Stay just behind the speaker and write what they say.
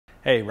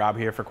Hey, Rob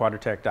here for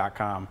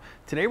Quadratec.com.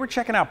 Today we're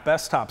checking out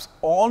Bestop's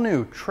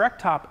all-new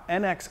Trektop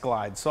NX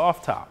Glide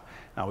Softtop.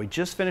 Now we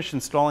just finished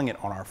installing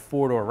it on our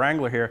four-door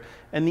Wrangler here,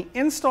 and the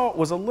install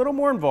was a little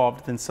more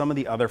involved than some of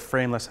the other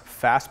frameless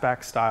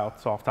fastback style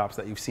softtops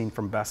that you've seen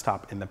from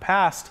Bestop in the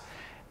past.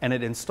 And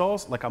it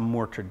installs like a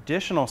more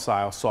traditional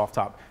style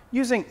softtop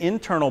using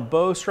internal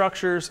bow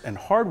structures and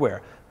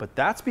hardware, but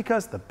that's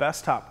because the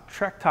Bestop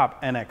Trektop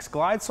NX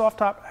Glide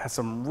softtop has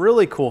some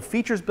really cool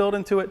features built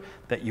into it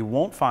that you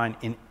won't find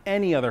in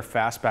any other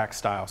fastback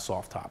style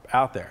softtop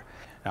out there.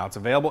 Now it's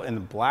available in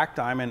the black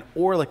diamond,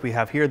 or like we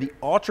have here, the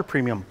ultra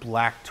premium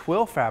black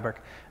twill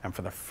fabric. And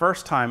for the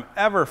first time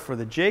ever for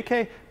the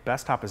JK,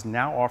 Bestop is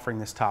now offering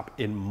this top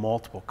in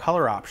multiple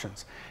color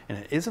options. And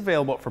it is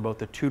available for both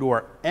the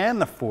two-door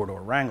and the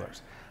four-door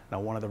Wranglers. Now,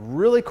 one of the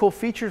really cool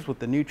features with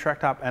the new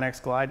Trektop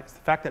NX Glide is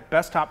the fact that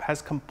Bestop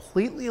has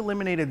completely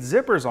eliminated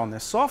zippers on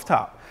this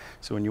softtop.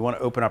 So when you want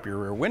to open up your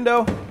rear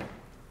window,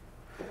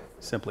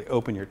 simply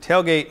open your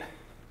tailgate,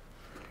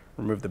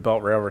 remove the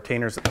belt rail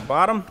retainers at the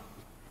bottom.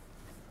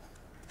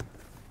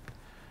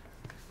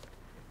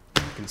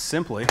 You can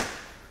simply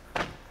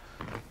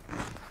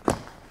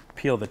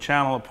peel the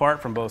channel apart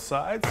from both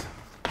sides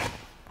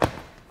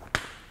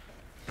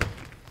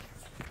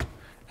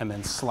and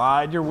then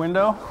slide your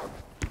window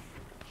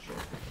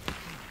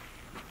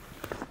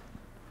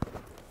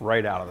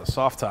right out of the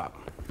softtop.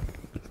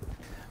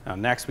 Now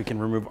next we can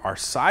remove our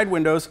side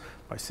windows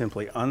by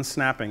simply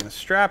unsnapping the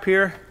strap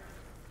here.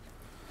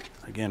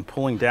 Again,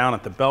 pulling down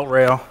at the belt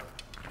rail,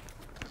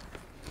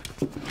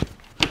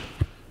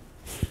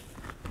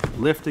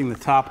 lifting the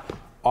top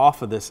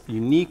off of this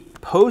unique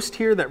post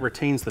here that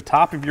retains the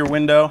top of your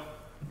window.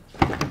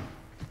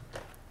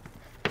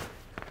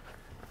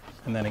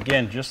 And then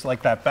again, just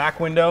like that back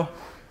window,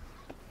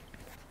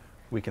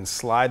 we can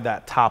slide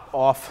that top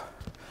off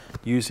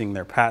using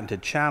their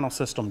patented channel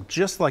system,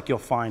 just like you'll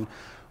find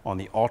on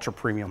the ultra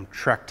premium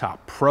Trektop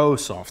Pro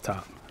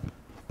softtop.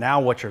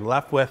 Now what you're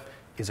left with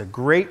is a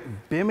great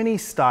bimini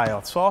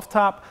style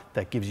softtop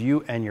that gives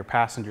you and your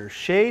passengers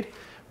shade,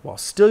 while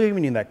still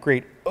giving you that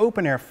great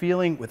open air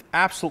feeling with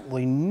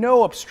absolutely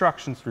no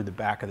obstructions through the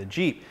back of the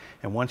Jeep.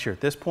 And once you're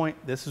at this point,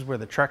 this is where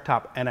the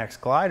Trektop NX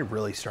Glide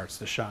really starts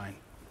to shine.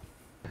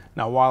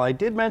 Now, while I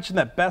did mention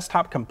that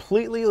Bestop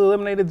completely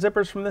eliminated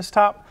zippers from this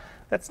top,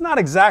 that's not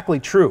exactly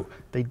true.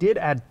 They did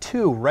add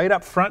two right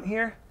up front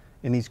here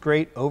in these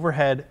great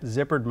overhead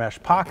zippered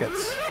mesh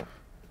pockets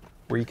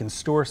where you can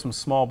store some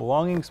small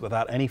belongings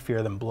without any fear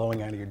of them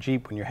blowing out of your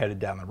Jeep when you're headed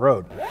down the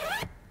road.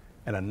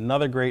 And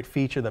another great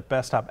feature that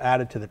Bestop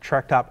added to the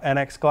Trektop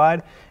NX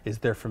Glide is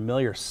their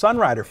familiar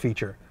Sunrider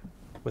feature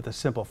with a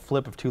simple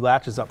flip of two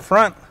latches up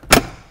front.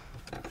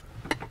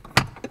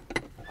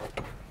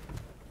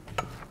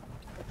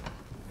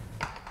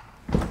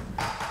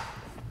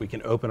 We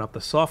can open up the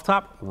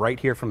softtop right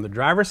here from the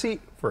driver's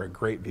seat for a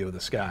great view of the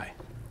sky.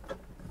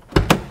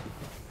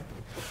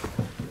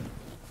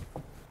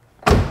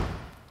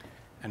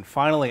 And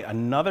finally,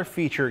 another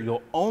feature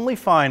you'll only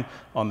find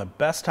on the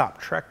Bestop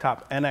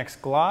Trektop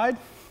NX Glide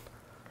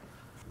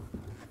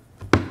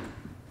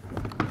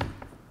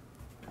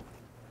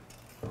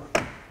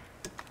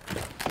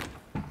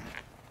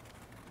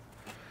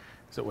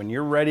is that when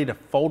you're ready to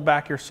fold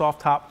back your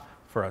softtop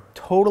for a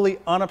totally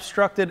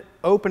unobstructed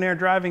open air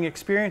driving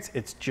experience,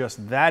 it's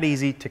just that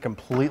easy to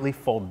completely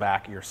fold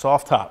back your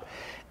softtop.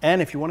 And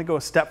if you want to go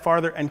a step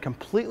farther and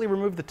completely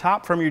remove the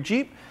top from your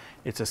Jeep,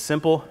 it's as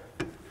simple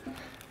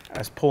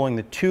as pulling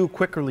the two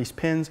quick release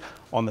pins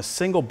on the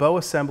single bow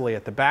assembly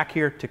at the back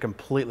here to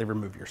completely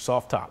remove your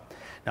softtop.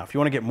 Now, if you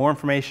want to get more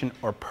information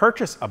or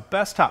purchase a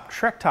Bestop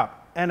Trektop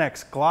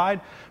NX Glide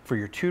for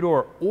your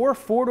two-door or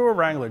four-door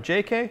Wrangler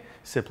JK,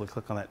 simply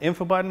click on that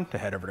info button to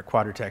head over to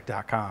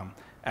Quadratec.com.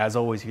 As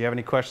always, if you have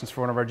any questions for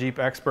one of our Jeep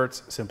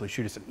experts, simply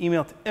shoot us an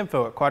email to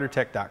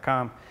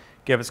info@Quadratec.com.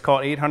 Give us a call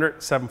at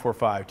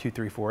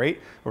 800-745-2348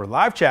 or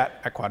live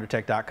chat at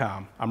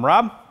Quadratec.com. I'm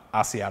Rob.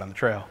 I'll see you out on the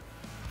trail.